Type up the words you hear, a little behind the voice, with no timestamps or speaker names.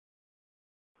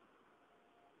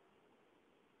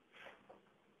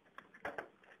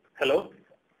Hello,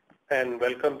 and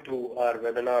welcome to our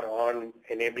webinar on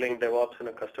enabling DevOps in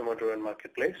a customer-driven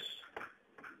marketplace.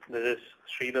 This is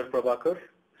Sridhar Prabhakar,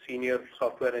 Senior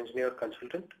Software Engineer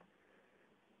Consultant.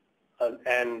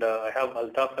 And I have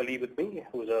Altaf Ali with me,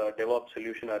 who's a DevOps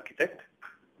Solution Architect.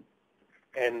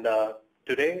 And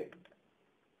today,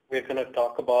 we're going to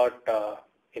talk about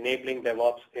enabling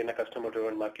DevOps in a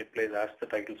customer-driven marketplace, as the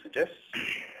title suggests.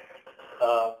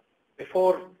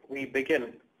 Before we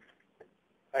begin,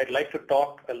 I'd like to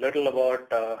talk a little about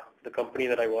the company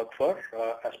that I work for,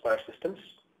 Aspire Systems.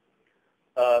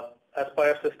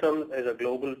 Aspire Systems is a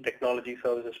global technology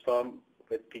services firm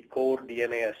with the core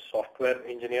DNA as software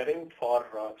engineering for,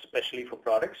 especially for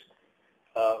products,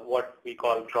 what we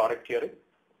call product tiering.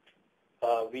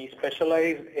 We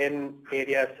specialize in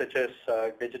areas such as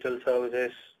digital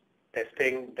services,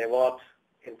 testing, DevOps,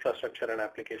 infrastructure, and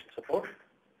application support.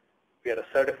 We are a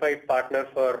certified partner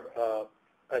for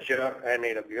Azure and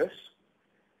AWS.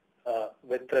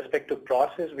 With respect to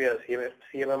process, we are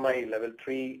CMMI level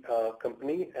 3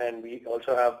 company, and we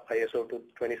also have ISO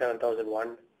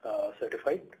 27001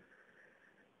 certified.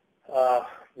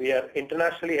 We are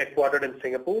internationally headquartered in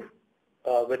Singapore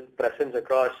with presence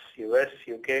across US,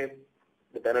 UK,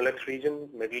 the Benelux region,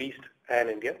 Middle East, and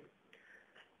India.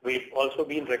 We've also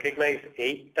been recognized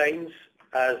 8 times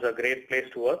as a great place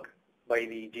to work by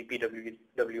the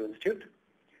GPW Institute.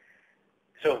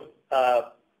 So,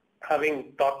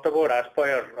 having talked about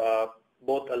Aspire,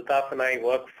 both Altaf and I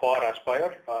work for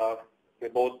Aspire. We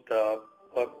both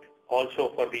work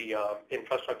also for the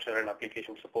infrastructure and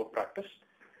application support practice.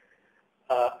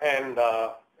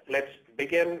 Let's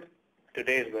begin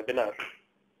today's webinar.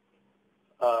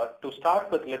 To start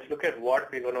with, let's look at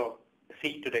what we're going to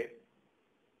see today.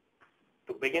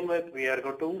 To begin with, we are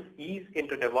going to ease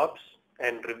into DevOps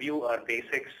and review our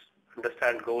basics,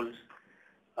 understand goals,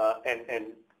 and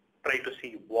try to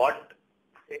see what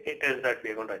it is that we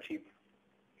are going to achieve.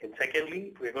 And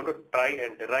secondly, we're going to try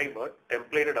and derive a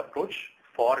templated approach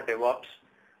for DevOps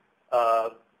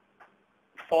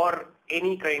for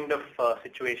any kind of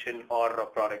situation or a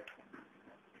product.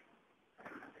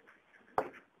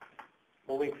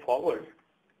 Moving forward,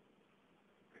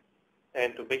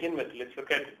 and to begin with, let's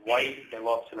look at why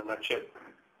DevOps in a nutshell.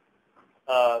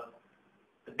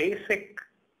 The basic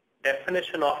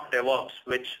definition of DevOps,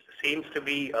 which seems to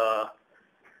be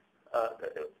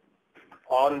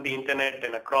on the internet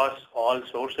and across all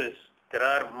sources, there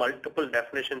are multiple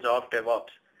definitions of DevOps.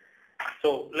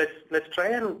 So let's try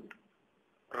and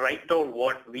write down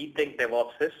what we think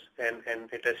DevOps is, and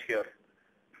it is here.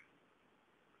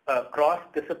 A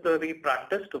cross-disciplinary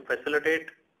practice to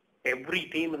facilitate every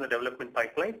team in the development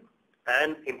pipeline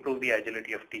and improve the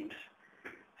agility of teams.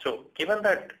 So given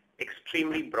that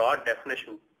extremely broad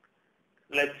definition,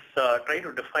 let's try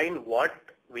to define what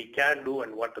we can do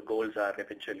and what the goals are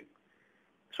eventually.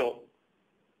 So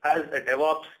as a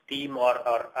DevOps team or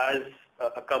as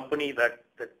a company that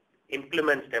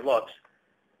implements DevOps,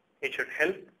 it should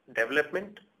help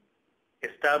development,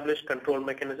 establish control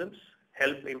mechanisms,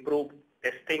 help improve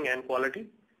testing and quality,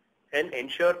 and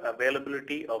ensure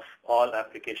availability of all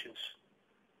applications.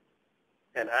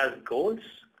 And as goals,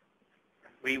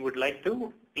 we would like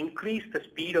to increase the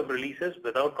speed of releases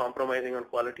without compromising on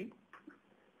quality,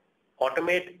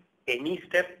 automate any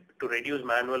step to reduce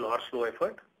manual or slow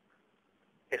effort,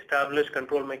 establish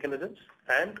control mechanisms,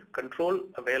 and control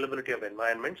availability of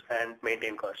environments and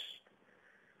maintain costs.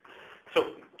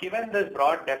 So given this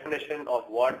broad definition of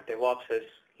what DevOps is,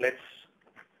 let's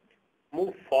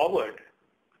move forward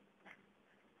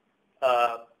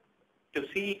to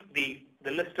see the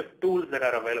list of tools that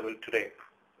are available today.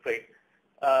 Right?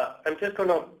 I'm just going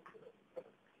to,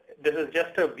 this is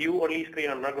just a view-only screen.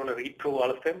 I'm not going to read through all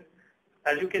of them.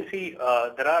 As you can see,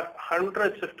 there are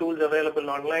hundreds of tools available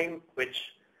online,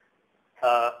 which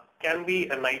can be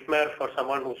a nightmare for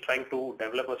someone who's trying to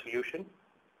develop a solution.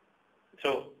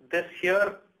 So this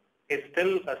here is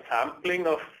still a sampling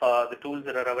of the tools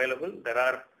that are available. There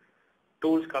are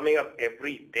tools coming up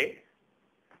every day.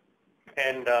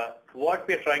 And what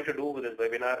we're trying to do with this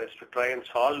webinar is to try and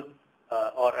solve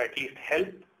or at least help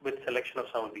with selection of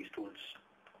some of these tools.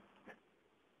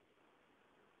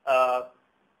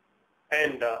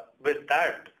 With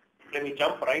that, let me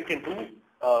jump right into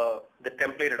the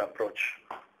templated approach.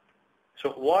 So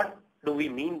what do we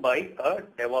mean by a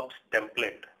DevOps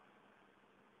template?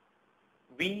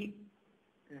 We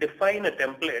define a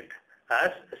template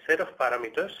as a set of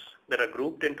parameters that are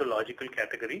grouped into logical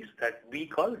categories that we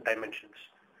call dimensions.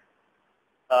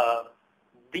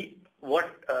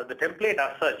 The template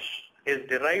as such is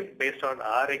derived based on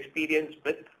our experience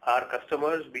with our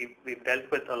customers. We've dealt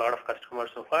with a lot of customers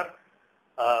so far,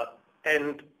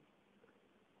 and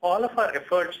all of our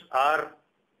efforts are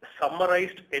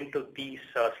summarized into these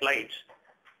slides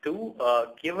to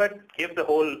give the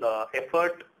whole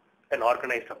effort an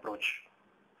organized approach.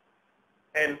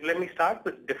 And let me start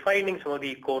with defining some of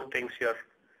the core things here.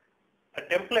 A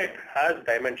template has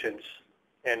dimensions,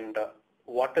 and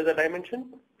what is a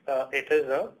dimension? It is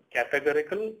a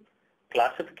categorical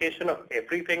classification of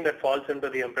everything that falls under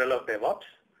the umbrella of DevOps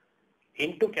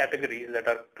into categories that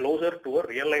are closer to a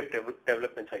real-life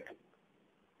development cycle.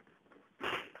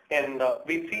 And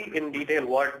we'll see in detail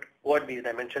what these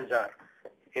dimensions are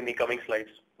in the coming slides.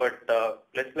 But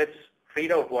let's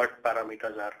read out what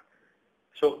parameters are.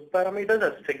 So parameters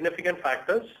are significant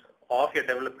factors of your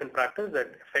development practice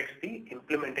that affects the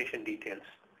implementation details,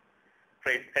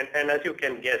 right? And as you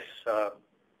can guess,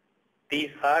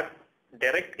 these are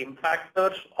direct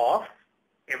impactors of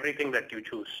everything that you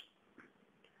choose.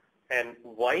 And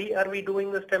why are we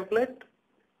doing this template?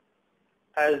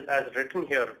 As written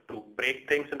here, to break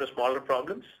things into smaller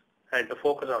problems and to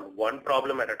focus on one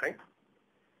problem at a time.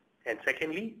 And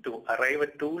secondly, to arrive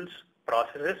at tools,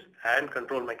 processes, and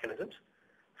control mechanisms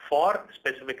for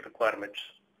specific requirements.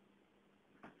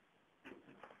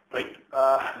 Right.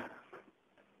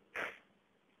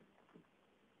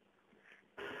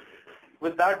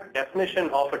 With that definition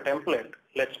of a template,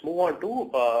 let's move on to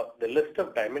the list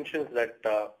of dimensions that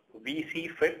we see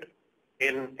fit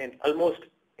in almost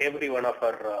every one of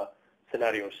our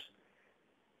scenarios.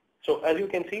 So as you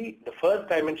can see, the first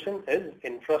dimension is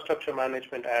infrastructure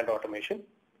management and automation,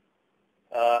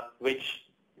 which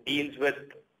deals with,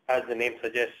 as the name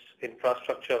suggests,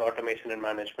 infrastructure automation and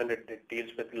management. It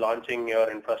deals with launching your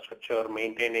infrastructure,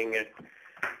 maintaining it,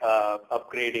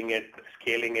 upgrading it,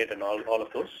 scaling it, and all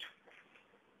of those.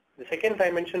 The second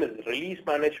dimension is release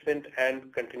management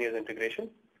and continuous integration,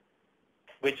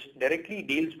 which directly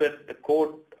deals with the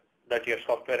code that your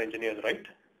software engineers write,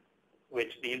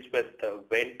 which deals with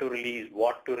when to release,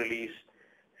 what to release,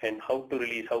 and how to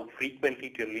release, how frequently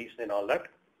to release, and all that.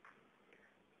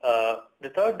 The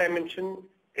third dimension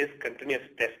is continuous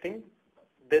testing.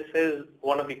 This is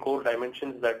one of the core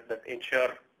dimensions that ensure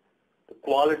the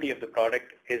quality of the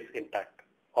product is intact,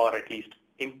 or at least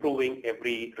improving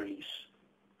every release.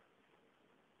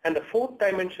 And the fourth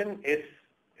dimension is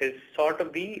sort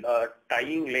of the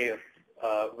tying layer,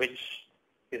 which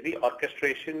is the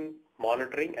orchestration,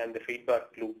 monitoring, and the feedback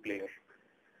loop layer.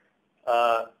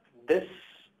 This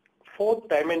fourth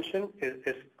dimension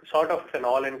is sort of an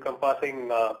all-encompassing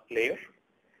layer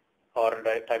or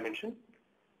dimension.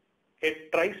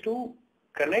 It tries to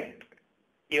connect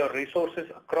your resources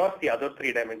across the other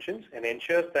three dimensions and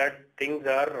ensures that things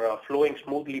are flowing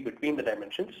smoothly between the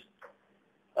dimensions.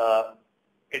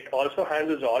 It also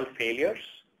handles all failures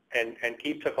and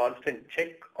keeps a constant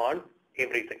check on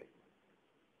everything.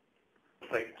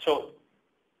 Right. So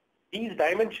these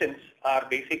dimensions are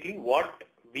basically what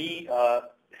we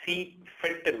see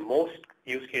fit in most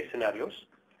use case scenarios.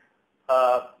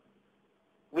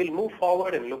 We'll move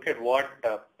forward and look at what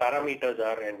parameters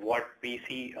are and what we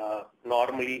see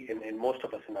normally in most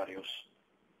of the scenarios.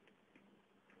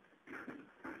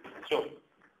 So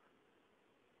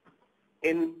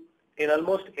in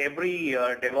almost every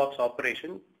DevOps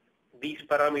operation, these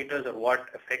parameters are what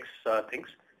affects things.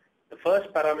 The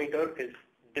first parameter is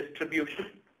distribution.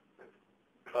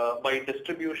 By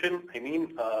distribution, I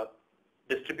mean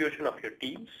distribution of your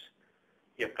teams,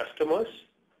 your customers,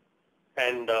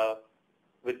 and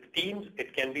with teams,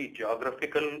 it can be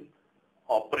geographical,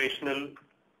 operational,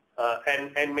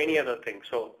 and many other things.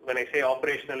 So when I say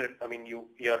operational, I mean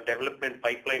your development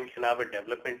pipeline can have a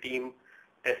development team,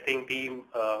 testing team,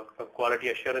 a quality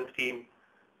assurance team,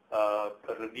 a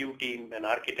review team, an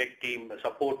architect team, a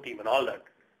support team, and all that.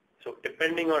 So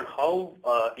depending on how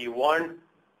you want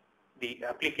the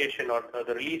application or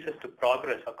the releases to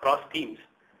progress across teams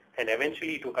and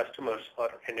eventually to customers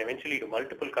and eventually to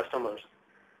multiple customers,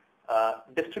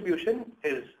 distribution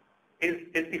is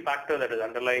the factor that is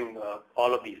underlying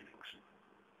all of these things.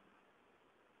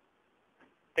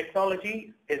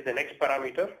 Technology is the next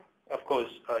parameter. Of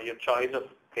course, your choice of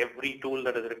every tool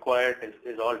that is required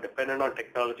is all dependent on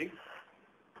technology.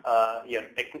 Your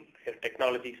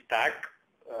technology stack,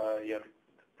 your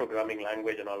programming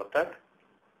language and all of that.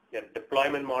 Your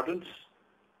deployment models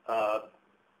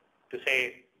to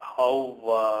say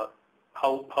how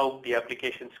the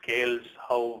application scales,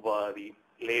 how the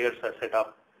layers are set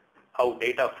up, how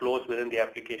data flows within the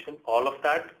application. All of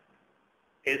that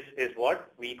is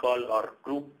what we call or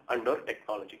group under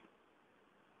technology.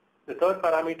 The third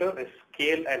parameter is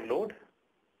scale and load.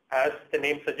 As the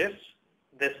name suggests,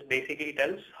 this basically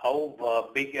tells how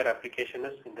big your application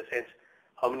is, in the sense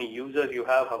how many users you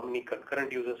have, how many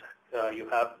concurrent users you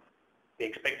have the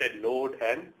expected load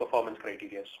and performance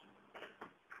criteria.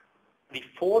 The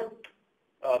fourth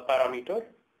parameter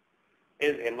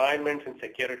is environments and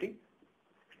security.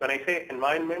 When I say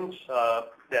environments,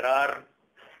 there are,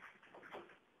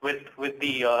 with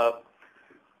the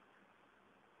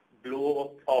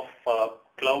blow of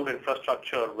cloud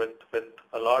infrastructure with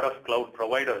a lot of cloud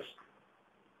providers,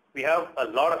 we have a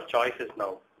lot of choices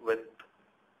now with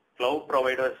cloud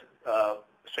providers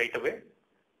straight away.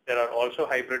 There are also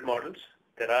hybrid models.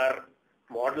 There are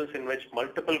models in which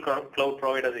multiple cloud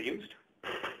providers are used.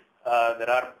 There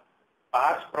are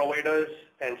PaaS providers,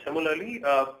 and similarly,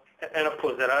 and of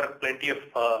course, there are plenty of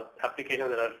applications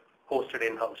that are hosted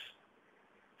in-house.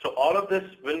 So all of this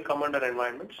will come under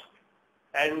environments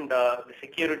and the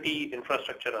security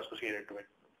infrastructure associated to it.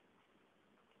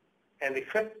 And the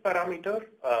fifth parameter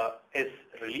is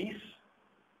release.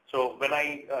 So when I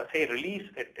say release,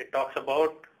 it talks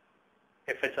about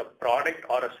if it's a product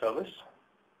or a service.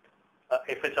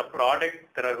 If it's a product,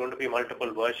 there are going to be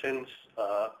multiple versions,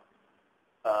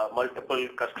 multiple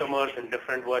customers in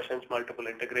different versions, multiple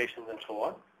integrations, and so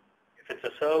on. If it's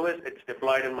a service, it's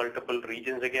deployed in multiple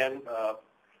regions again,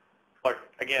 but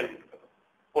again,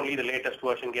 only the latest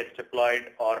version gets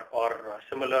deployed or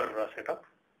similar setup.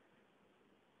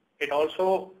 It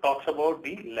also talks about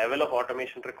the level of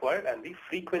automation required and the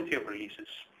frequency of releases.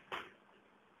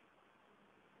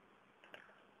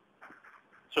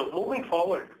 So moving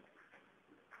forward,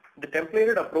 the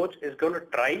templated approach is going to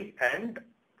try and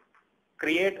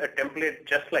create a template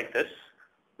just like this,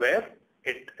 where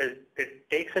it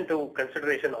takes into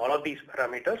consideration all of these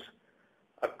parameters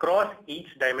across each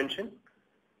dimension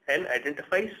and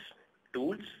identifies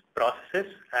tools,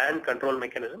 processes, and control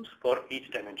mechanisms for each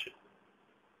dimension.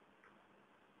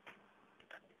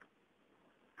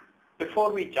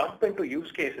 Before we jump into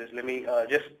use cases, let me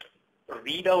just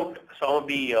read out some of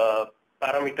the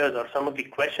parameters or some of the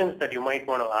questions that you might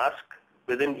want to ask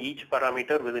within each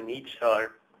parameter, within each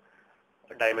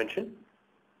dimension.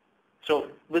 So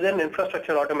within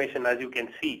infrastructure automation, as you can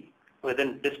see,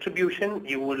 within distribution,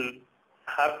 you will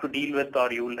have to deal with,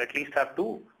 or you will at least have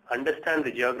to understand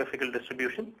the geographical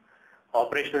distribution,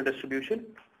 operational distribution,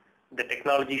 the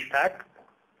technology stack,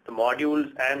 the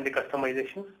modules and the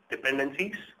customizations,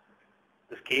 dependencies,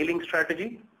 the scaling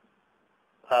strategy,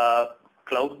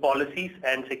 cloud policies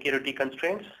and security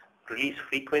constraints, release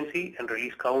frequency and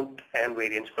release count and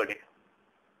variance per day.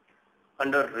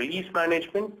 Under release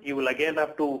management, you will again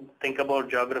have to think about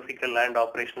geographical and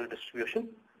operational distribution,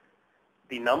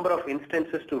 the number of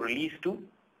instances to release to,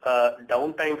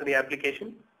 downtime for the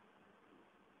application,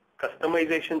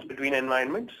 customizations between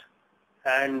environments,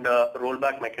 and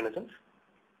rollback mechanisms.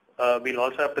 We'll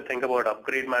also have to think about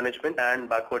upgrade management and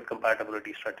backward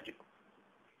compatibility strategy.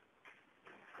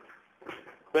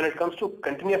 When it comes to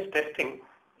continuous testing,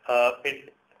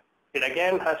 it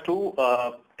again has to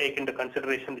take into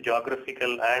consideration the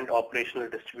geographical and operational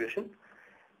distribution,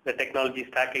 the technology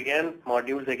stack again,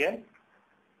 modules again.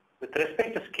 With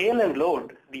respect to scale and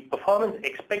load, the performance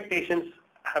expectations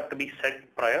have to be set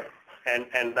prior, and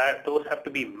those have to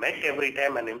be met every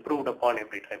time and improved upon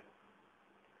every time.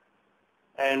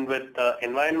 And with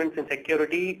environments and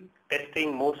security,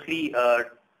 testing mostly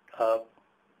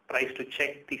tries to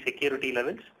check the security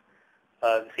levels,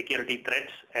 security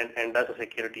threats, and does a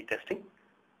security testing.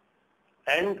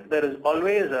 And there is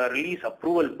always a release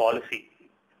approval policy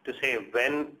to say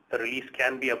when the release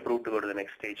can be approved to go to the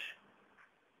next stage.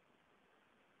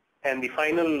 And the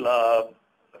final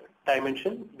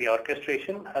dimension, the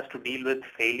orchestration, has to deal with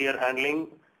failure handling,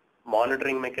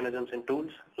 monitoring mechanisms and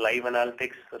tools, live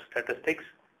analytics or statistics,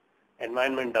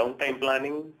 environment downtime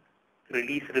planning,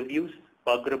 release reviews,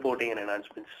 bug reporting and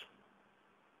enhancements.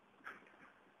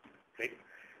 Right.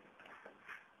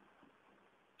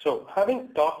 So having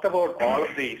talked about all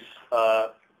of these,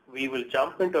 we will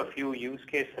jump into a few use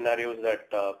case scenarios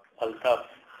that Altaf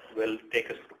will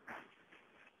take us through.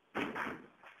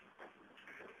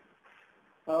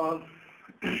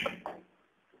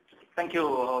 Thank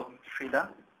you, Sridhar.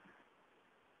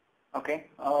 Okay.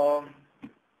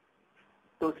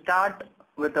 To start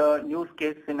with the use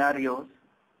case scenarios,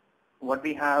 what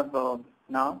we have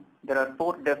now, there are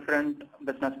 4 different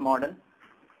business models,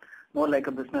 more like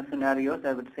a business scenarios,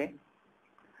 I would say.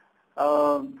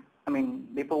 I mean,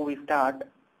 before we start,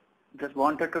 just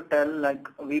wanted to tell, like,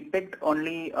 we picked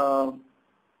only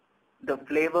the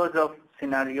flavors of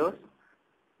scenarios,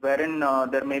 wherein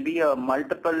there may be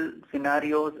multiple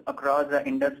scenarios across the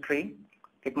industry.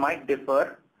 It might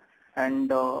differ,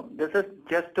 and this is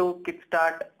just to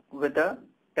kickstart with a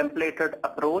templated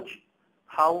approach,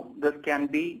 how this can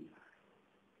be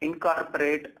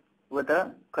incorporated with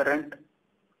the current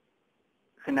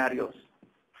scenarios.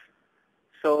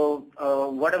 So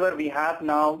whatever we have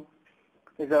now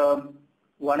is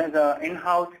one is a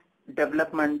in-house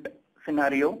development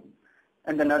scenario,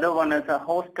 and another one is a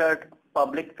hosted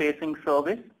public-facing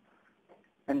service,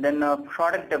 and then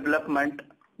product development,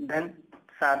 then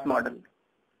SaaS model.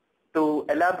 To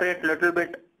elaborate a little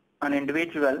bit on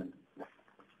individual,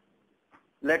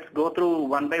 let's go through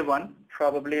one by one.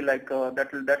 Probably like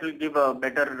that will give a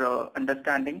better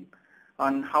understanding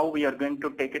on how we are going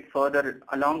to take it further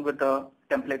along with the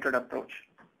templated approach.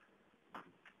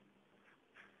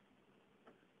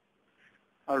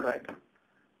 All right.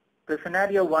 The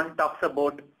scenario 1 talks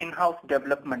about in-house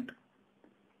development.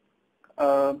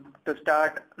 To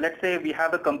start, let's say we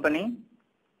have a company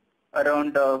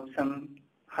around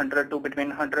between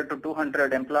 100 to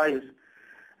 200 employees,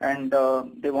 and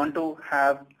they want to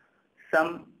have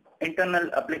some internal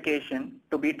application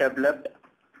to be developed,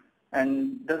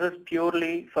 and this is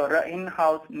purely for an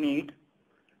in-house need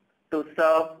to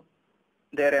serve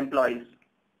their employees.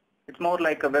 It's more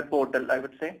like a web portal, I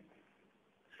would say.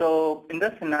 So in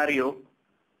this scenario,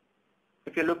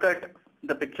 if you look at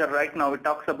the picture right now, it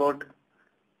talks about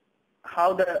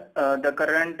how the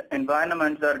current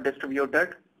environments are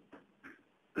distributed.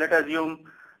 Let's assume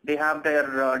they have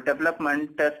their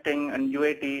development, testing, and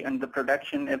UAT, and the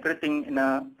production, everything in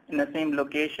the same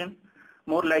location,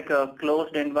 more like a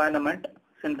closed environment,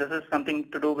 since this is something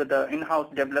to do with the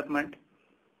in-house development.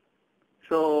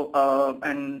 So,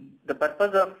 and the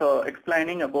purpose of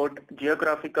explaining about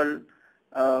geographical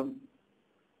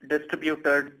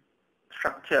distributed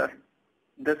structure,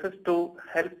 this is to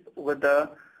help with the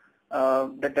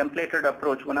templated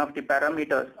approach. One of the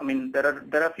parameters, I mean, there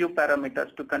are a few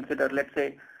parameters to consider. Let's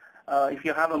say if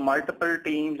you have a multiple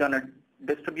teams on a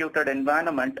distributed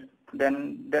environment,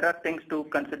 then there are things to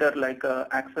consider like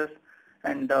access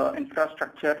and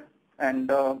infrastructure and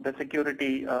the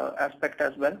security aspect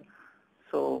as well.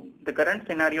 So the current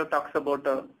scenario talks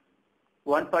about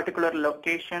one particular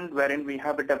location wherein we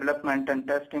have a development and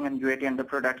testing and UAT and the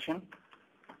production.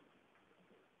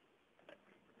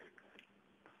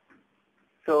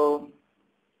 So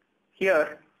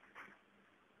here,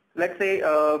 let's say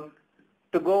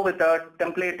to go with a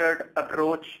templated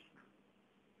approach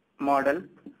model.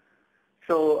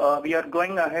 So we are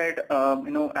going ahead,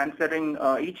 answering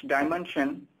each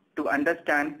dimension to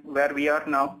understand where we are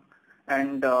now,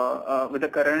 and with the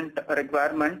current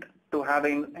requirement to have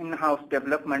an in-house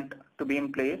development to be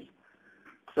in place.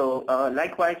 So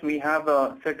likewise, we have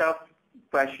a set of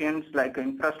questions like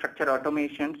infrastructure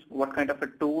automations, what kind of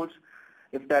tools,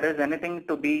 if there is anything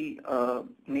to be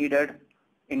needed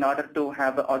in order to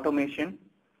have automation.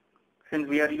 Since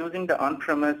we are using the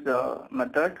on-premise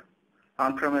method,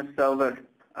 on-premise server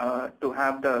to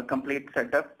have the complete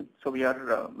setup, so we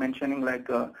are mentioning like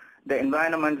the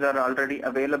environments are already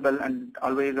available and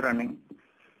always running.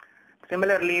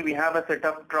 Similarly, we have a set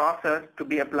of process to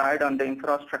be applied on the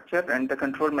infrastructure and the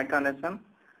control mechanism.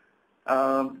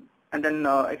 And then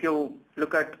if you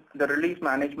look at the release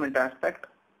management aspect,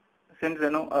 since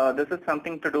this is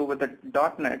something to do with the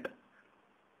 .NET,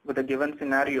 with a given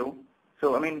scenario.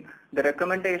 So I mean, the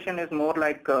recommendation is more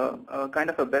like a kind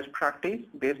of a best practice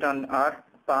based on our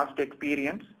past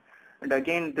experience. And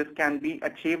again, this can be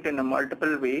achieved in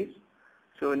multiple ways.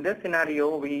 So in this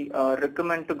scenario, we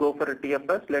recommend to go for a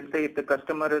TFS. Let's say if the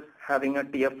customer is having a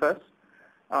TFS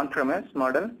on-premise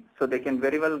model, so they can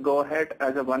very well go ahead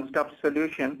as a one-stop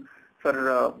solution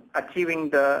for achieving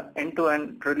the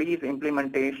end-to-end release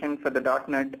implementation for the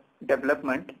 .NET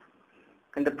development.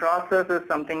 And the process is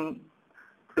something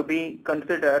to be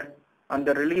considered on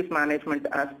the release management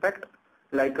aspect,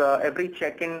 like every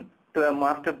check-in to a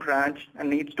master branch and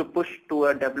needs to push to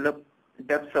a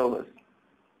dev service.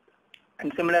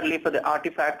 And similarly for the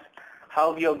artifacts,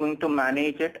 how we are going to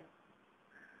manage it,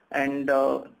 and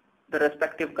the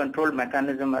respective control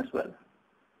mechanism as well.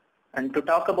 And to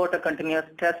talk about a continuous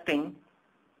testing,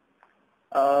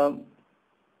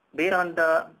 based on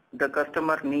the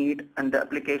customer need and the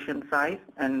application size,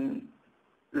 and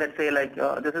let's say like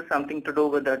this is something to do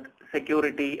with the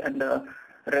security and the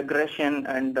regression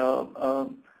and the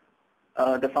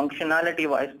functionality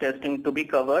wise testing to be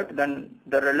covered, then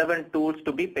the relevant tools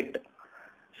to be picked.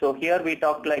 So here we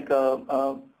talk like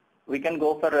we can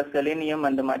go for a Selenium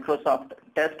and the Microsoft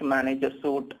Test Manager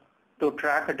suite to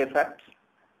track defects,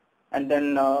 and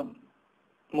then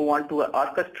move on to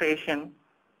orchestration.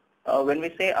 When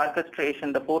we say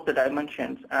orchestration, the fourth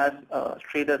dimensions, as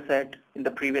Sridhar said in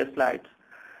the previous slides,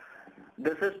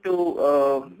 this is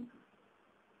to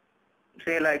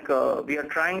say like we are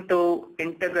trying to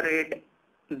integrate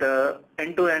the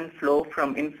end-to-end flow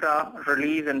from infra,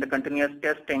 release, and the continuous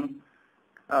testing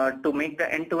to make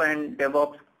the end-to-end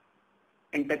DevOps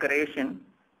integration,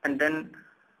 and then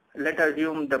let's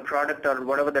assume the product or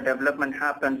whatever the development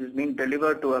happens is being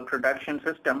delivered to a production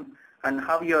system, and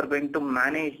how you are going to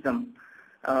manage them,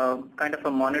 kind of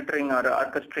a monitoring or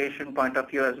orchestration point of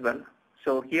view as well.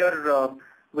 So here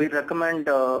we recommend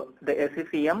the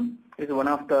SCCM is one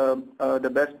of the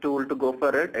best tool to go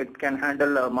for it. It can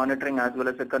handle monitoring as well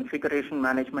as the configuration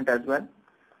management as well.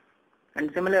 And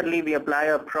similarly, we apply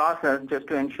a process just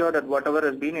to ensure that whatever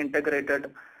is being integrated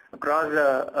across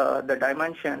the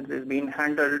dimensions is being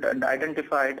handled and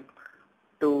identified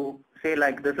to say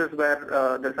like this is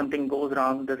where there's something goes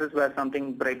wrong, this is where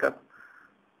something break up.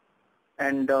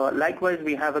 And likewise,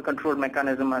 we have a control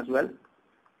mechanism as well.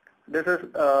 This is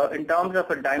in terms of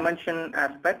a dimension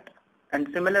aspect, and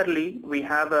similarly we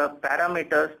have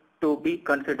parameters to be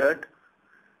considered.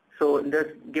 So in this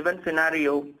given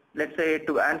scenario, let's say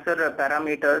to answer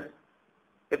parameters,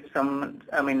 if some,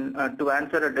 to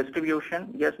answer a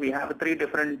distribution, yes, we have 3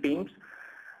 different teams,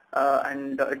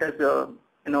 and it is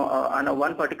on a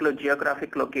one particular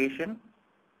geographic location.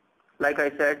 Like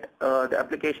I said, the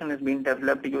application is being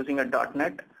developed using a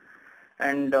 .NET,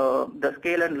 and the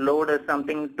scale and load is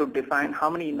something to define how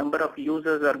many number of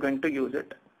users are going to use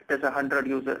it. It is 100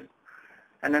 users.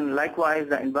 And then likewise,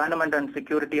 the environment and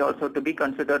security also to be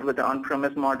considered with the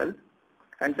on-premise model.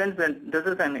 And since this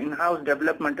is an in-house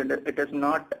development, it is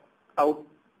not out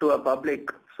to a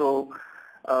public, so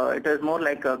it is more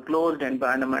like a closed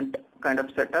environment kind of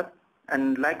setup.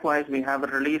 And likewise, we have a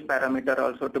release parameter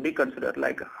also to be considered,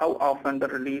 like how often the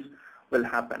release will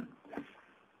happen.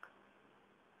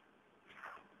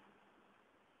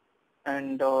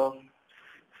 And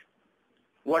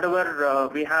whatever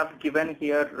we have given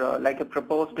here, like a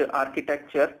proposed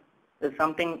architecture, is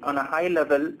something on a high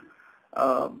level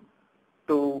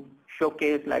to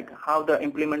showcase like how the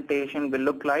implementation will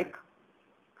look like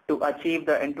to achieve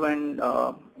the end-to-end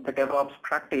the DevOps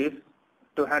practice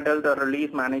to handle the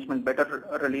release management, better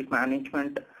release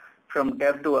management from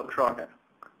dev to a prod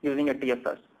using a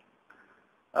TFS.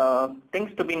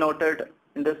 Things to be noted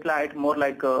in this slide, more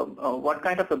like what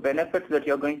kind of a benefits that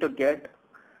you're going to get.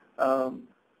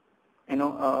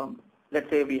 Let's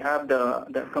say we have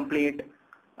the complete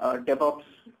DevOps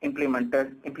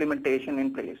implementation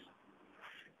in place.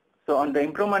 So on the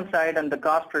improvement side and the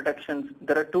cost reductions,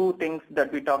 there are 2 things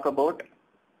that we talk about.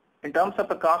 In terms of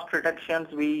the cost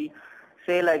reductions, we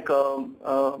say like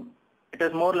it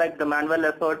is more like the manual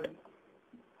effort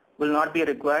will not be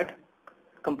required.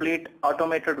 Complete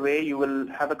automated way, you will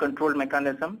have a control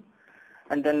mechanism,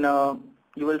 and then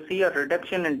you will see a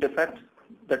reduction in defects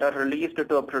that are released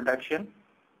to a production.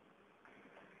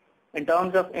 In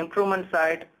terms of improvement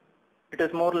side, it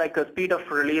is more like a speed of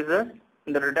releases,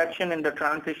 the reduction in the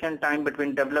transition time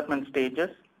between development stages,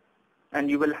 and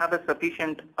you will have a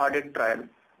sufficient audit trail.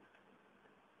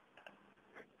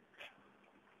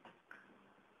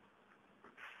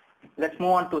 Let's move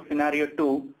on to scenario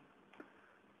 2.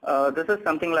 This is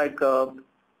something like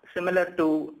similar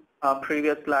to our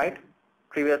previous slide,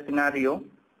 previous scenario,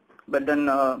 but then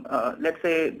let's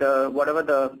say whatever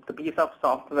the piece of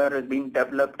software is being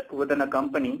developed within a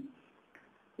company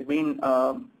is being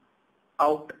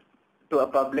out to a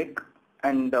public,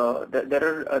 and there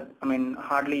are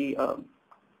hardly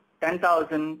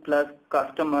 10,000 plus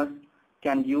customers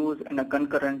can use in a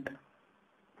concurrent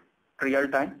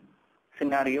real-time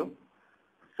scenario.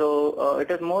 So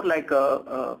it is more like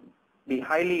the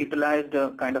highly utilized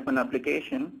kind of an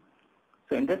application.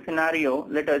 So in this scenario,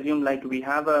 let's assume like we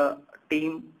have a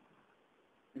team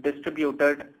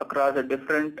distributed across a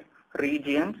different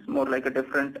regions, more like a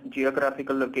different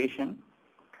geographical location.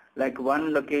 Like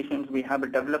one locations we have a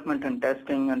development and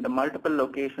testing, and the multiple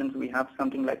locations we have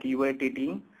something like UAT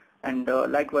team, and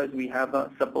likewise we have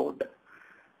a support.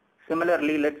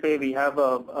 Similarly, let's say we have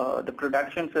the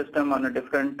production system on a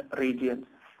different regions.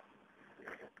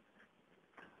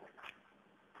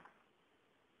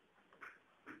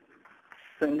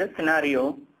 So in this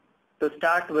scenario, to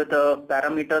start with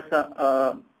parameters,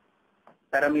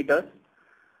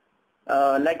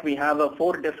 like we have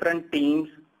 4 different teams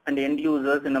and end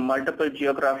users in a multiple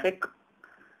geographic,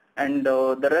 and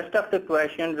the rest of the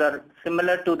questions are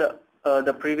similar to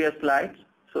the previous slides.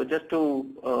 So just to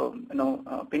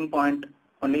pinpoint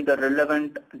only the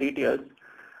relevant details.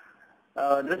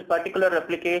 This particular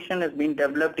application is being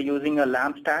developed using a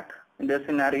LAMP stack in this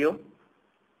scenario,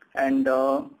 and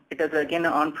it is again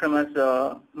an on-premise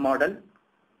model.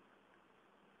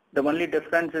 The only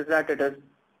difference is that it is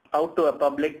out to a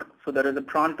public, so there is a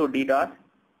prompt to DDoS,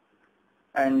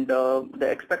 and the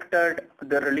expected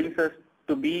the releases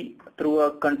to be through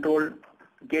a control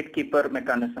gatekeeper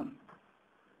mechanism.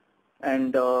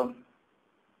 And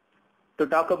to To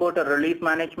talk about a release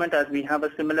management, as we have a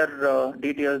similar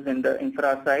details in the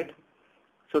infra side.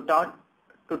 So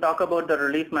to talk about the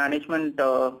release management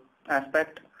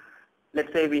aspect,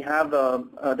 let's say we have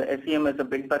the SEM as a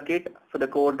big bucket for the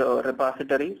code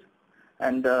repositories,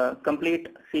 and the complete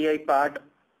CI part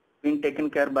being taken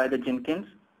care by the Jenkins,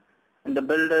 and the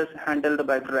build is handled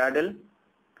by Gradle,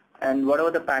 and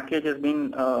whatever the package has been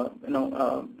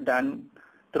done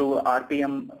through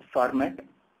RPM format.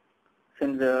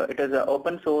 Since it is an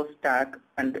open source stack,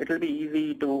 and it will be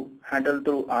easy to handle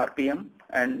through RPM,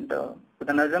 and with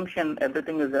an assumption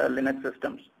everything is Linux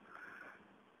systems.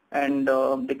 And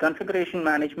the configuration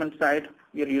management side,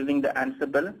 we are using the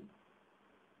Ansible,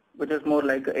 which is more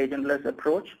like an agentless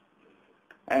approach.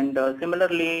 And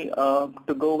similarly,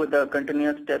 to go with the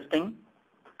continuous testing,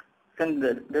 since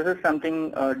this is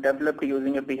something developed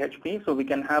using a PHP, so we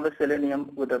can have a Selenium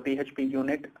with a PHP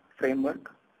unit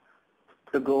framework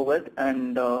to go with,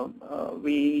 and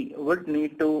we would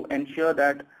need to ensure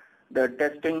that the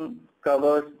testing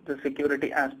covers the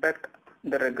security aspect,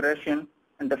 the regression,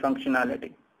 and the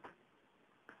functionality.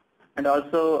 And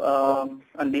also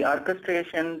on the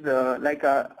orchestrations, like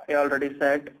I already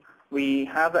said, we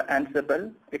have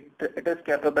Ansible. It is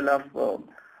capable of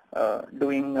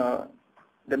doing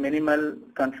the minimal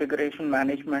configuration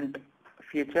management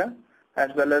feature, as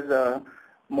well as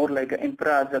more like an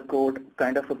infra as a code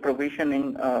kind of a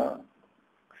provisioning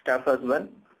stuff as well.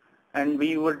 And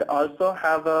we would also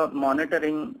have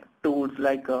monitoring tools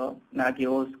like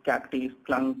Nagios, Cacti,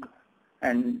 Splunk,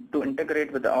 and to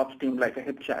integrate with the ops team like a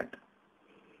HipChat.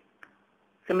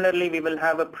 Similarly, we will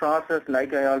have a process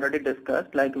like I already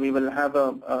discussed, like we will have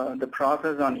the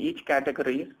process on each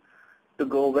categories to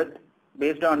go with.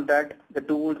 Based on that, the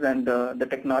tools and the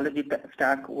technology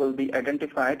stack will be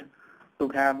identified to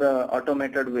have an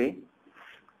automated way.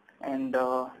 And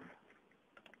so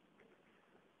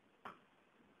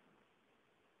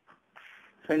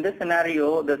in this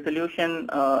scenario, the solution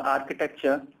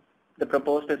architecture, the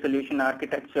proposed solution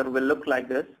architecture will look like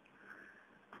this.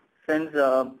 Since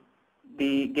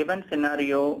the given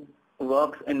scenario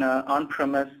works in an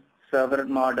on-premise server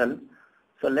model,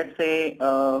 so let's say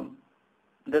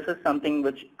this is something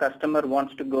which customer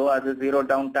wants to go as a zero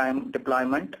downtime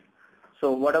deployment.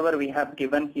 So whatever we have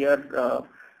given here,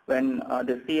 when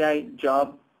the CI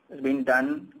job is being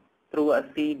done through a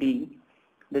CD,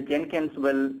 the Jenkins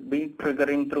will be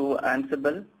triggering through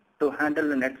Ansible to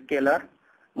handle an Netscaler,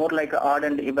 more like an odd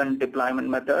and even deployment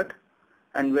method,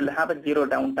 and will have a zero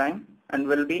downtime and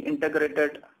will be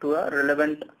integrated to a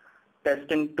relevant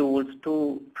testing tools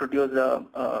to produce the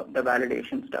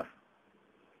validation stuff.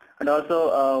 And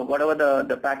also whatever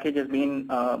the package is being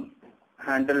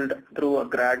handled through a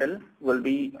Gradle will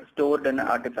be stored in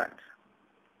artifacts.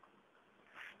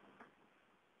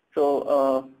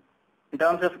 So in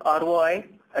terms of ROI,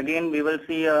 again we will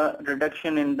see a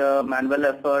reduction in the manual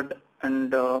effort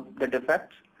and the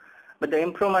defects, but the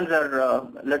improvements are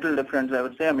little different, I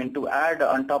would say. I mean, to add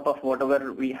on top of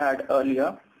whatever we had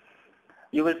earlier,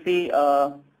 you will see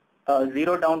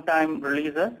zero downtime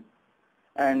releases,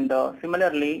 and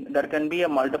similarly there can be a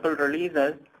multiple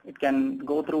releases. It can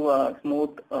go through a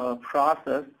smooth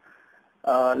process,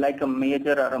 like a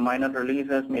major or a minor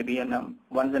releases, maybe in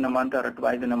once in a month or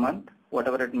twice in a month,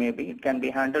 whatever it may be. It can be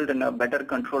handled in a better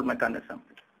control mechanism.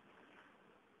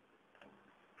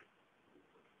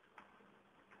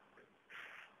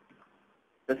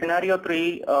 The scenario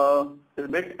 3 is a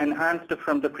bit enhanced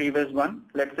from the previous one.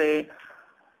 Let's say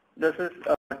this is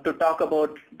to talk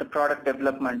about the product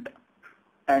development,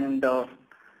 and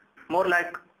more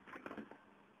like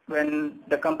when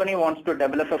the company wants to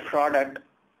develop a product,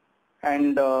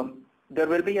 and there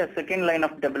will be a second line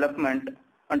of development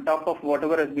on top of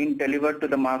whatever has been delivered to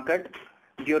the market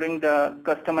during the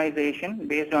customization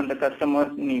based on the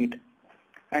customer's need.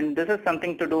 And this is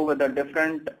something to do with the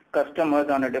different customers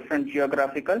on a different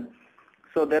geographical.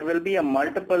 So there will be a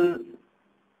multiple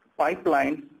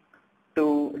pipelines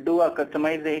to do a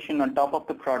customization on top of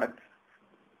the product.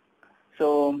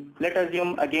 So let's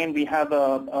assume again we have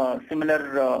a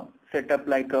similar setup,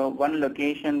 like one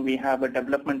location we have a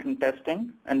development and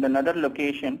testing, and another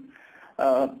location,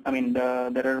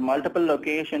 there are multiple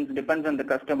locations, depends on the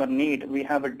customer need. We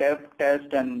have a dev,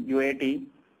 test, and UAT,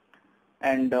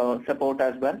 and support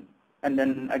as well. And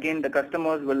then again the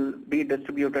customers will be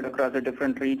distributed across the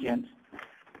different regions.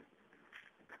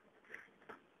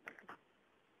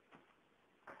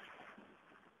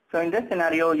 So in this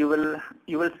scenario, you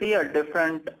will see a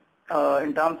different,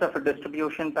 in terms of a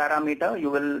distribution parameter, you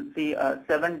will see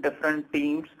 7 different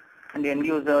teams and end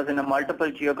users in a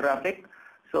multiple geographic.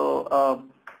 So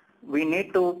we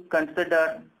need to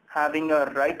consider having a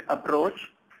right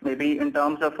approach maybe in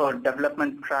terms of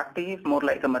development practice, more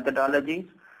like a methodologies,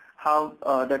 how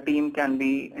the team can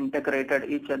be integrated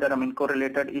each other,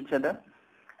 correlated each other,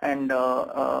 and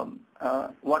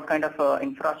what kind of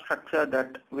infrastructure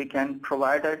that we can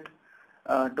provide it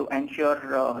to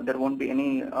ensure there won't be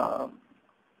any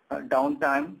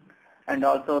downtime, and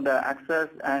also the access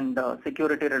and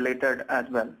security related as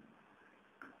well.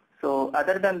 So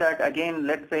other than that, again,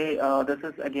 let's say this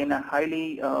is again a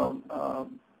highly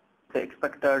the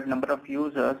expected number of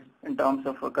users in terms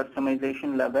of a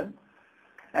customization level.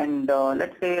 And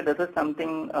let's say this is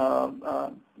something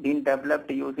being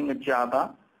developed using a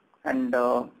Java. And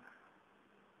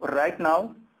right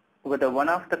now, with one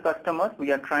of the customers,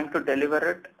 we are trying to deliver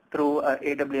it through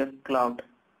AWS cloud.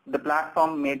 The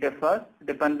platform may differ,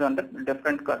 depends on the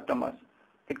different customers.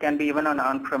 It can be even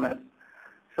on-premise.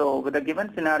 So with a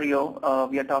given scenario,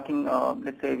 we are talking,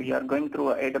 let's say we are going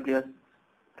through a AWS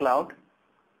cloud.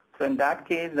 So in that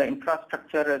case, the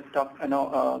infrastructure is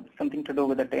something to do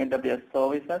with the AWS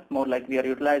services, more like we are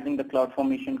utilizing the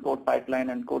CloudFormation code pipeline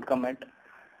and code commit,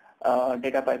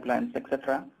 data pipelines,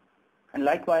 etc. And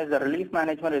likewise, the release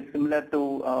management is similar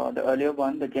to the earlier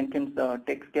one. The Jenkins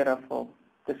takes care of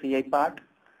the CI part,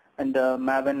 and the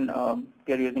Maven,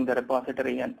 we are using the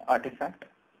repository and artifact.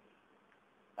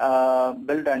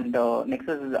 Build and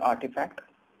Nexus is the artifact.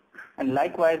 And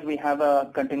likewise, we have a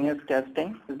continuous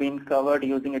testing being covered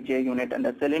using a JUnit and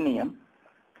a Selenium.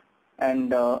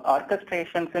 And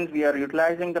orchestration, since we are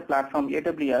utilizing the platform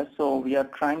AWS, so we are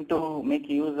trying to make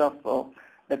use of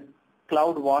the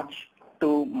CloudWatch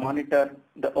to monitor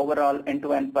the overall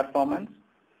end-to-end performance,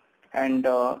 and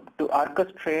to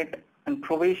orchestrate and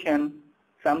provision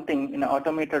something in an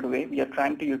automated way. We are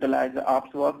trying to utilize the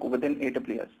ops work within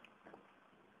AWS.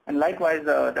 And likewise,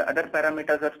 the other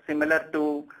parameters are similar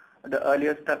to the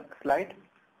earlier slide.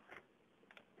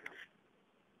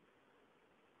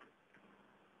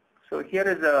 So here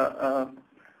is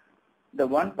the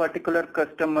one particular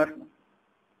customer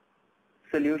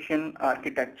solution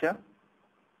architecture.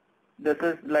 This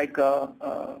is like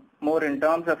more in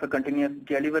terms of a continuous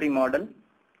delivery model,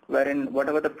 wherein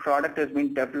whatever the product has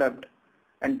been developed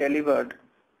and delivered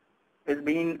is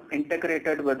being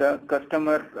integrated with the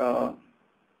customer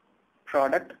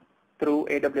product through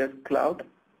AWS cloud.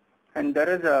 And there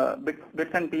is a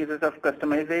bits and pieces of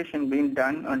customization being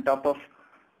done on top of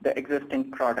the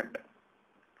existing product.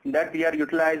 In that we are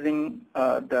utilizing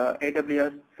the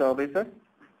AWS services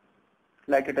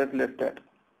like it is listed.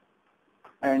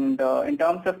 And in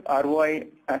terms of ROI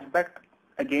aspect,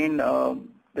 again,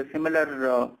 the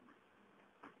similar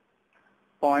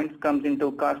points comes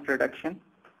into cost reduction.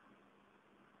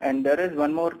 And there is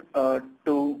one more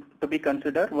to be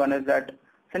considered. One is that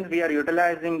since we are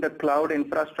utilizing the cloud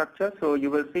infrastructure, so you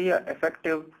will see an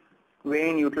effective way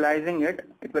in utilizing it.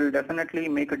 It will definitely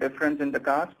make a difference in the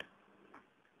cost.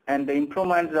 And the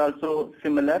improvements are also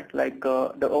similar, like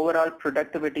the overall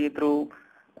productivity through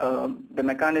the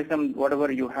mechanism,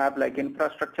 whatever you have, like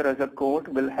infrastructure as a code,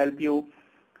 will help you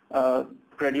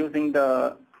reducing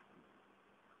the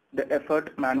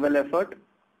effort, manual effort,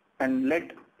 and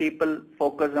let people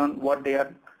focus on what they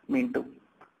are meant to.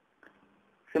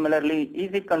 Similarly,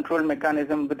 easy control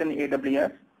mechanism within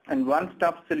AWS and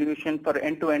one-stop solution for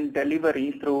end-to-end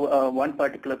delivery through one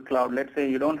particular cloud. Let's say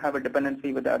you don't have a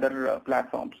dependency with other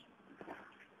platforms.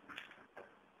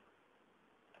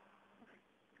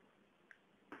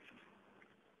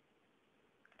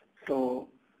 So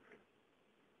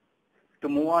to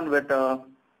move on with the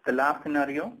last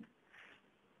scenario,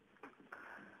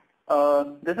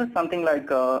 this is something like,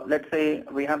 let's say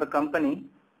we have a company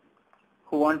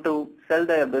who want to sell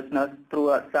their business through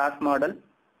a SaaS model,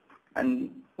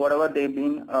 and whatever they've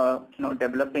been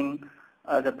developing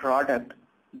as a product,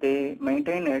 they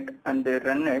maintain it and they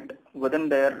run it within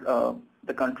their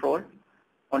the control,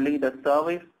 only the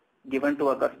service given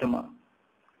to a customer.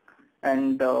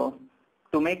 And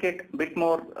to make it a bit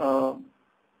more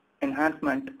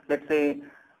enhancement, let's say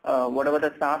whatever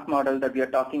the SaaS model that we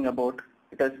are talking about,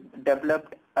 it is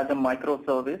developed as a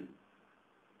microservice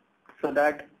so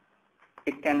that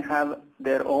it can have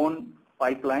their own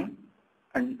pipeline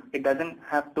and it doesn't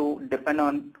have to depend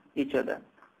on each other.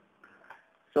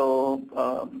 So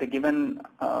the given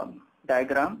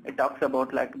diagram, it talks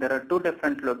about like there are two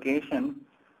different locations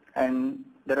and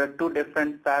there are two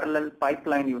different parallel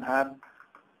pipeline you have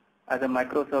as a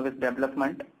microservice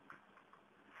development.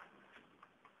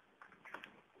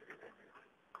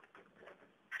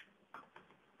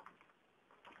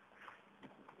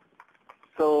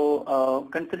 So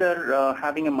consider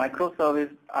having a microservice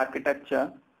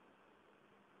architecture.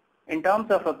 In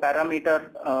terms of a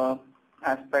parameter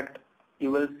aspect, you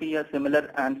will see a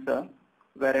similar answer.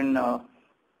 wherein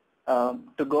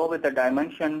to go with the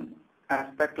dimension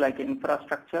aspect like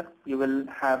infrastructure, you will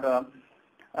have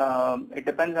it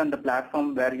depends on the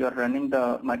platform where you're running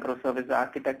the microservice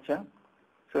architecture.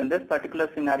 So in this particular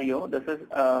scenario, this is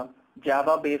a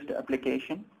Java-based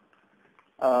application,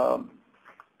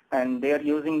 and they are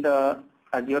using the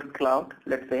Azure cloud,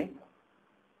 let's say.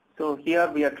 So here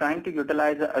we are trying to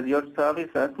utilize Azure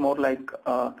services more like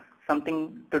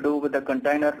something to do with the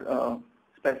container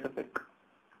specific.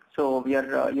 So we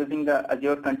are using the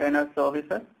Azure container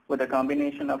services with a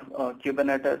combination of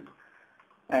Kubernetes,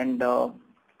 and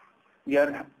we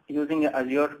are using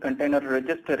Azure container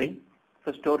registry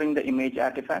for storing the image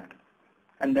artifact,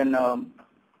 and then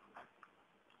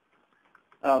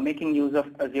making use of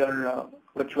Azure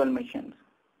virtual machines.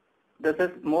 This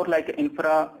is more like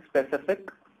infra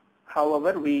specific.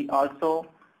 However, we also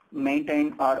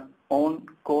maintain our own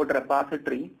code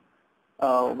repository,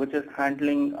 which is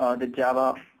handling the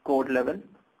Java code level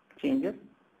changes.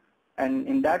 And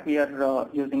in that we are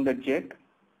using the JIT,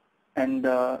 and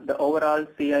the overall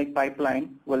CI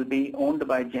pipeline will be owned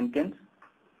by Jenkins.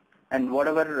 And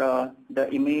whatever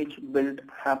the image build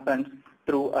happens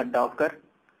through a Docker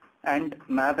and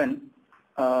Maven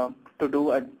to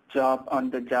do a job on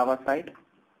the Java side.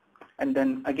 And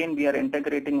then again, we are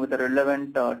integrating with the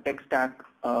relevant tech stack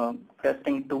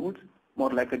testing tools, more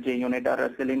like a JUnit or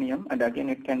a Selenium. And again,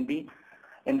 it can be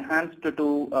enhanced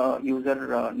to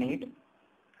user need.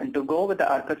 And to go with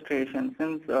the orchestration,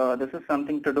 since this is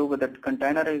something to do with the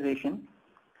containerization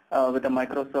with the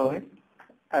microservice,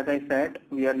 as I said,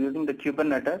 we are using the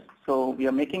Kubernetes. So we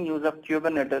are making use of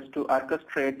Kubernetes to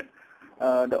orchestrate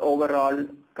the overall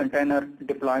container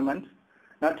deployments,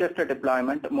 not just a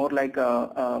deployment, more like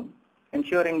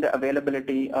ensuring the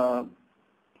availability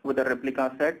with a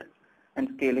replica set and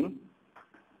scaling.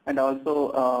 And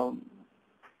also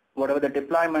whatever the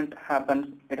deployment happens,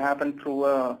 it happens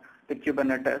through the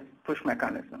Kubernetes push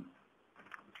mechanism.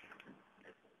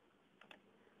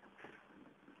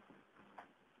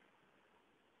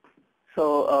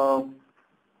 So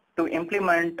to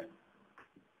implement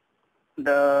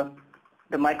the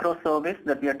microservice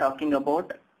that we are talking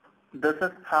about, this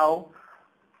is how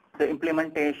the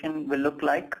implementation will look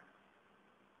like.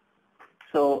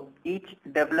 So each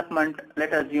development,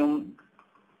 let's assume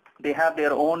they have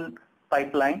their own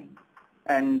pipeline,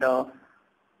 and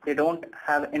they don't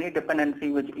have any dependency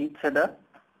with each other.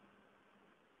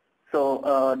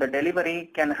 So the delivery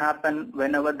can happen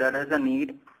whenever there is a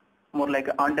need, more like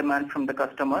on demand from the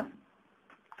customer,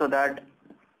 so that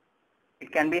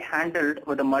it can be handled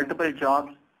with the multiple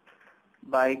jobs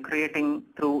by creating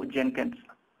through Jenkins.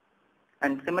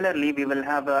 And similarly, we will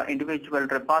have an individual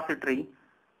repository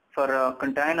for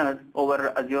containers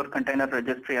over Azure Container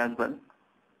Registry as well.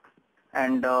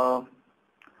 And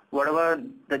whatever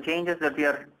the changes that we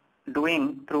are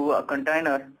doing through a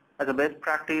container, as a best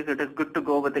practice, it is good to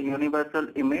go with a universal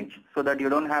image so that you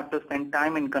don't have to spend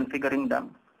time in configuring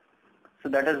them. So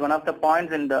that is one of the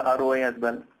points in the ROI as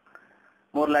well.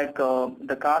 More like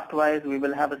the cost-wise, we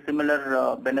will have a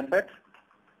similar benefits.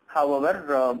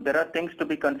 However, there are things to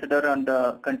be considered on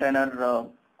the container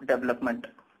development.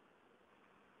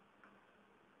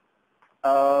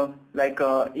 Like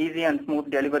easy and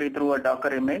smooth delivery through a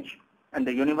Docker image, and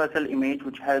the universal image,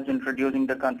 which helps in reducing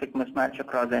the config mismatch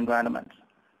across the environments.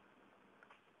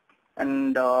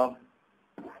 And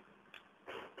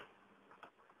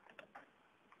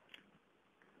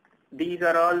these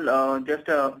are all just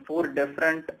 4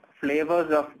 different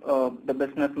flavors of the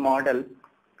business model,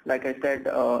 like I said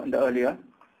earlier.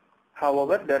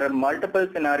 However, there are multiple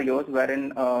scenarios wherein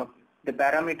the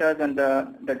parameters and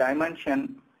the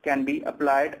dimension can be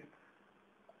applied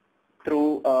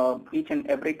through each and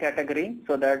every category,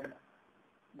 so that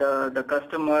the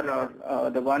customer or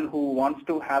the one who wants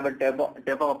to have a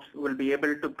DevOps will be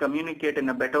able to communicate in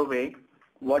a better way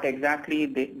what exactly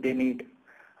they need,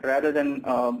 rather than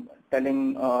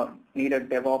telling need a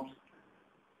DevOps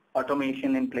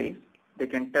automation in place. They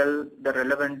can tell the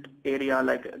relevant area,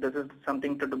 like this is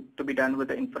something to be done with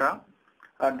the infra,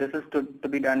 or this is to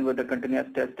be done with the continuous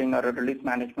testing or a release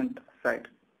management side.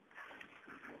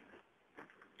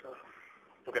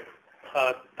 Okay.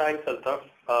 Thanks, Altaf.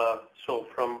 So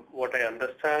from what I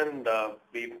understand,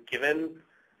 we've given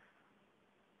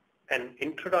an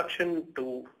introduction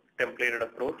to templated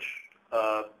approach.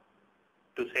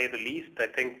 To say the least, I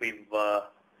think we've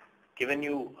given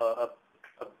you a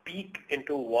peek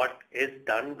into what is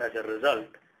done as a result,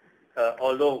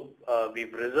 although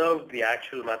we've reserved the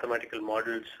actual mathematical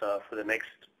models for the next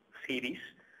series.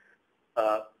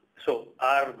 So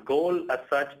our goal as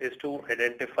such is to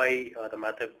identify the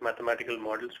mathematical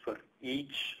models for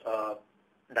each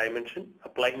dimension,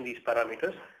 applying these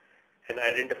parameters, and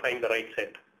identifying the right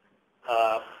set.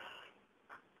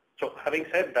 So having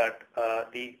said that,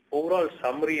 the overall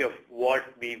summary of what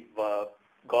we've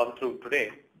gone through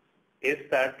today is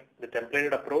that the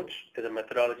templated approach is a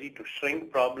methodology to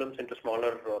shrink problems into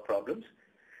smaller problems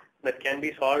that can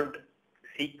be solved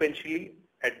sequentially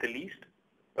at the least,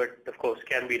 but of course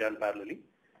can be done parallelly.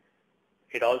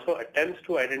 It also attempts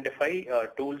to identify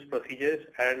tools, procedures,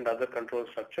 and other control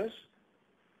structures,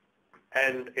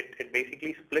 and it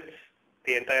basically splits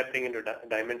the entire thing into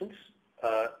dimensions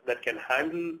that can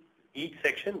handle each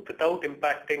section without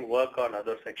impacting work on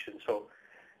other sections. So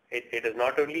it is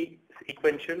not only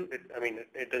sequential,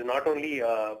 it is not only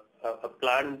a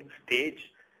planned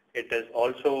stage, it is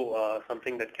also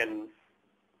something that can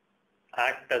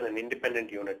act as an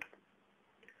independent unit.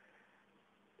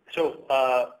 So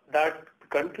that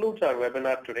concludes our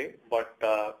webinar today, but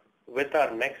with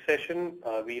our next session,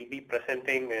 we'll be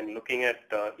presenting and looking at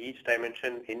each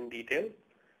dimension in detail,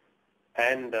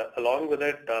 and along with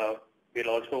it, we'll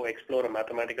also explore a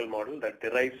mathematical model that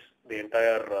derives the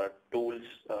entire tool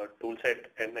set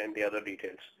and the other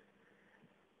details.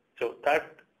 So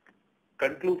that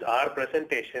concludes our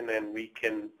presentation, and we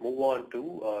can move on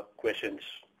to questions.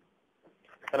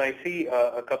 And I see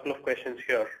a couple of questions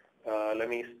here. Let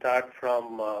me start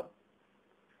from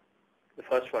the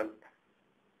first one.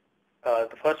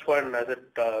 The first one, as it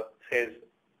says,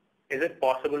 is it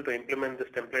possible to implement this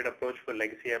template approach for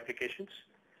legacy applications?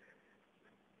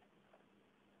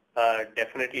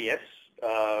 Definitely yes.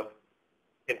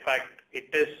 In fact,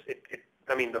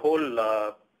 the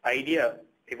whole idea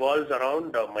evolves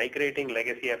around migrating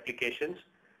legacy applications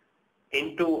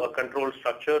into a control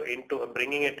structure,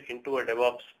 bringing it into a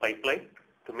DevOps pipeline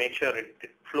to make sure it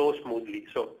flows smoothly.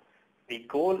 So the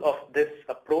goal of this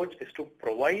approach is to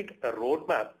provide a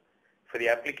roadmap for the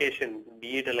application,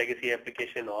 be it a legacy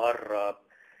application or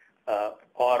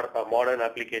a modern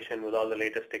application with all the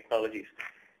latest technologies.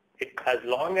 As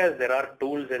long as there are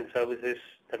tools and services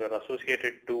that are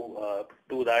associated to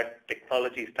that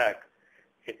technology stack,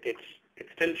 it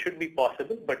still should be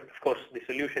possible, but of course the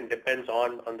solution depends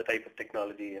on the type of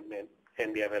technology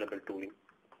and the available tooling.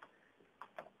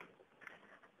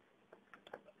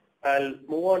 I'll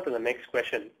move on to the next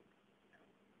question,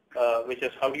 which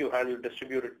is how do you handle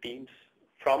distributed teams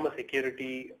from a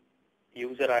security,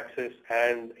 user access,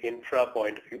 and infra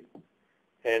point of view,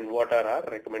 and what are our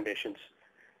recommendations?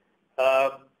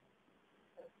 I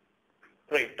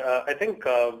think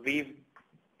we've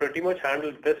pretty much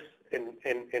handled this in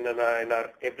our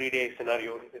everyday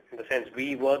scenario, in the sense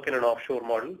we work in an offshore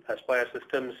model. Aspire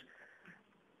Systems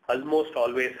almost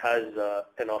always has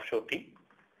an offshore team.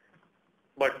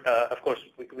 But of course,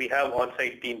 we have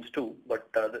on-site teams too, but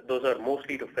those are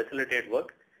mostly to facilitate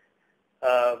work.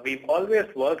 We've always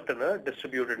worked in a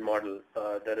distributed model.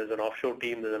 There is an offshore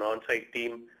team, there's an on-site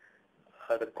team.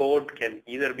 The code can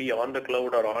either be on the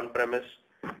cloud or on-premise.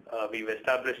 We've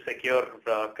established secure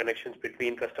connections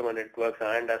between customer networks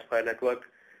and Aspire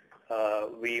network.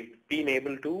 We've been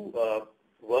able to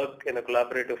work in a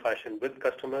collaborative fashion with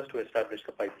customers to establish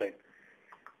the pipeline.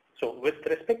 So with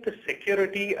respect to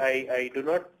security, I do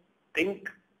not think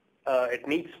it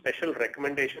needs special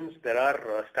recommendations. There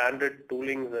are standard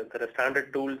tooling, there are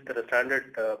standard tools, there are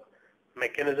standard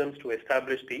mechanisms to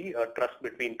establish the trust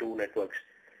between two networks.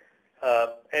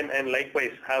 And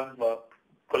likewise,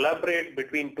 collaborate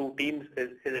between two teams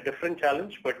is a different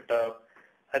challenge, but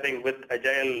I think with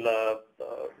agile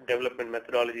development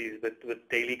methodologies, with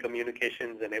daily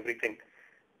communications and everything,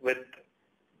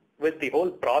 with the whole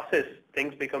process,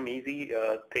 things become easy,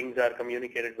 things are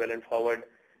communicated well and forward,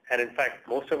 and in fact,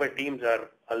 most of our teams are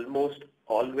almost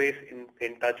always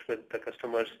in touch with the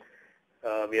customers.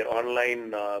 We are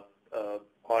online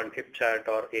on HipChat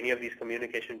or any of these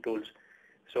communication tools.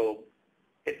 So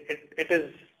it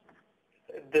is,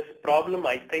 this problem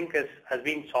I think has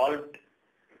been solved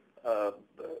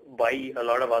by a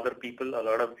lot of other people, a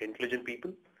lot of intelligent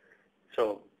people.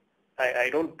 So I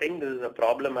don't think this is a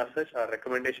problem as such. Our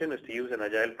recommendation is to use an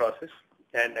agile process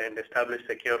and establish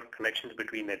secure connections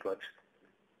between networks.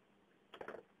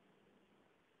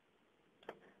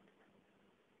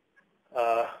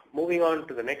 Moving on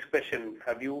to the next question,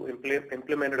 have you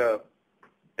implemented a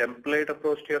template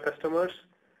approach to your customers?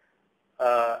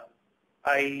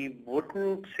 I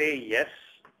wouldn't say yes,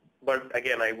 but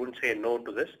again, I wouldn't say no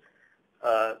to this.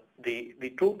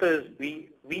 The truth is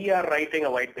we are writing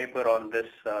a white paper on this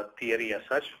theory as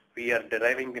such. We are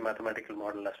deriving the mathematical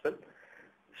model as well.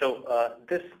 So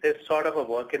this is sort of a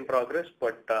work in progress,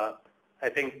 but I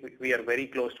think we are very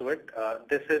close to it.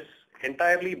 This is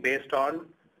entirely based on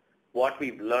what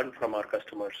we've learned from our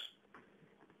customers.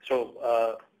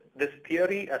 So this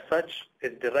theory as such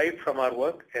is derived from our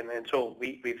work, and so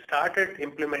we've started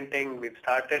implementing, we've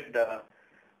started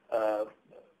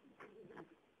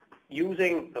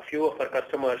using a few of our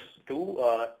customers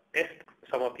to test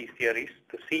some of these theories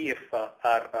to see if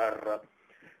our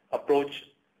approach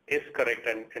is correct,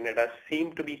 and it has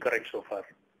seemed to be correct so far.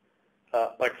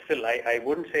 But still, I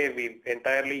wouldn't say we've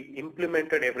entirely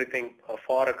implemented everything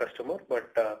for a customer,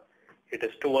 but it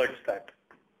is towards that.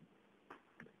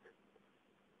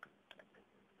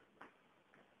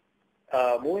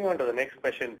 Moving on to the next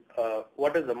question,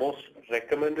 what is the most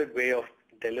recommended way of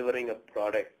delivering a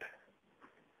product?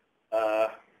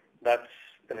 That's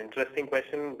an interesting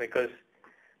question because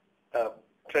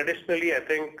traditionally, I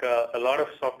think a lot of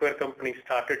software companies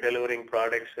started delivering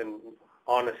products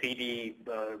on a CD,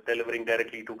 delivering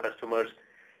directly to customers,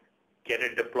 get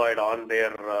it deployed on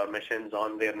their machines,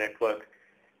 on their network.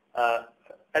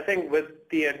 I think with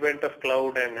the advent of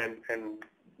cloud and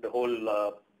the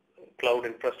whole cloud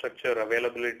infrastructure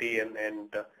availability and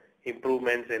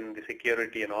improvements in the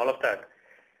security and all of that,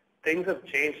 things have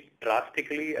changed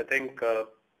drastically. I think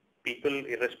people,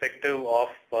 irrespective of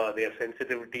their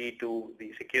sensitivity to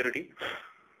the security,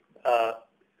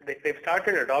 they've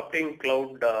started adopting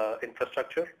cloud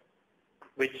infrastructure,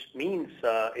 which means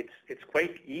it's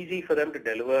quite easy for them to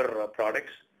deliver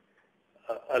products.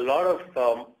 A lot of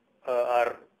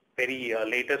our very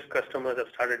latest customers have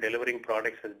started delivering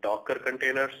products as Docker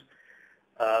containers.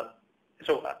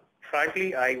 So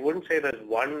frankly, I wouldn't say there's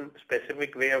one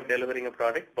specific way of delivering a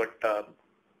product, but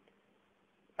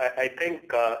I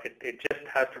think it just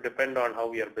has to depend on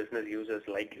how your business users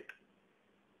like it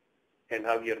and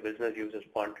how your business users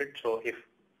want it. So if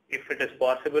it is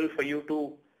possible for you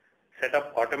to set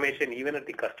up automation even at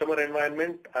the customer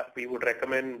environment, we would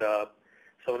recommend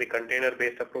some of the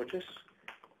container-based approaches.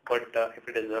 But if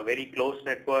it is a very close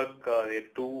network, they're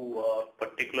too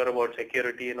particular about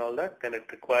security and all that, then it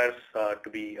requires to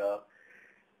be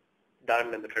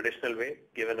done in the traditional way,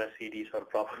 given as CDs are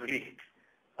probably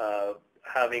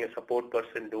having a support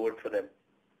person do it for them.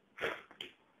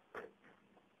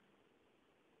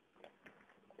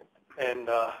 And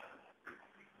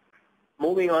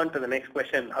moving on to the next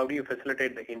question, how do you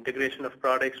facilitate the integration of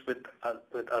products with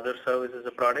other services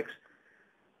or products?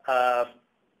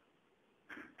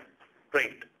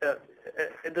 Great.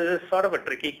 This is sort of a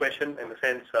tricky question in the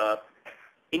sense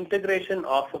integration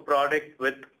of a product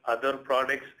with other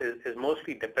products is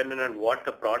mostly dependent on what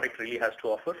the product really has to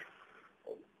offer.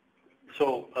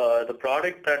 So the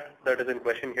product that is in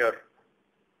question here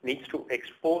needs to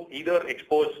either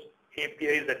expose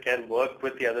APIs that can work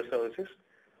with the other services,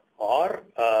 or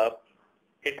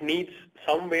it needs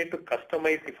some way to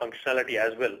customize the functionality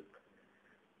as well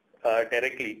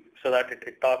directly so that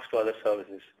it talks to other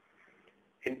services.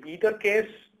 In either case,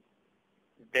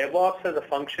 DevOps as a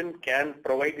function can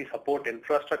provide the support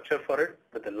infrastructure for it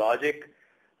with the logic,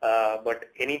 but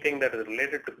anything that is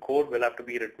related to code will have to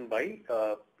be written by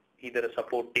either a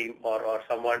support team or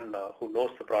someone who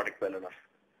knows the product well enough.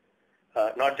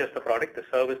 Not just the product, the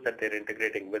service that they're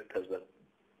integrating with as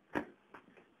well.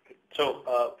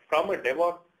 So from a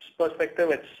DevOps perspective,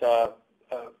 it's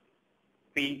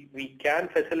we can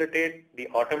facilitate the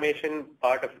automation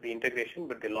part of the integration,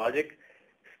 but the logic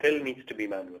still needs to be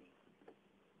manual.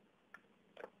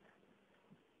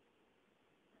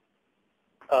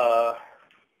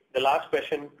 The last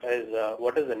question is,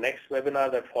 what is the next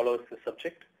webinar that follows the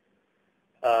subject?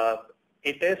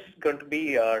 It is going to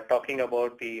be talking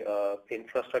about the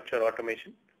infrastructure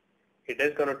automation. It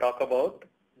is going to talk about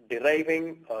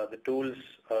deriving the tools,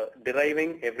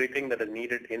 deriving everything that is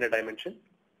needed in a dimension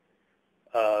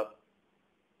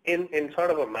in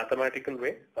sort of a mathematical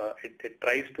way. It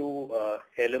tries to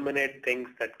eliminate things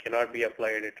that cannot be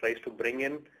applied. It tries to bring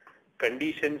in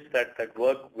conditions that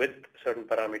work with certain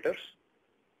parameters.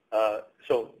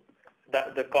 So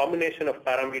the combination of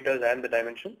parameters and the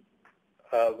dimension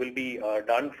will be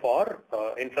done for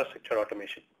infrastructure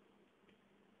automation.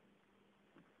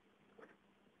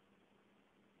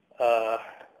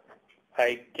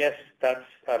 I guess that's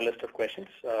our list of questions.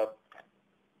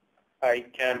 I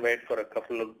can wait for a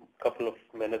couple of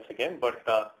minutes again, but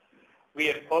we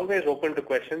are always open to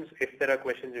questions. If there are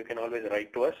questions, you can always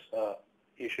write to us.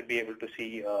 You should be able to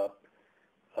see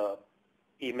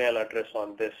email address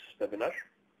on this webinar.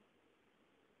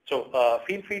 So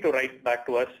feel free to write back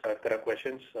to us if there are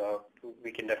questions.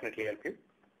 We can definitely help you.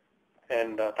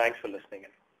 And thanks for listening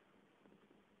in.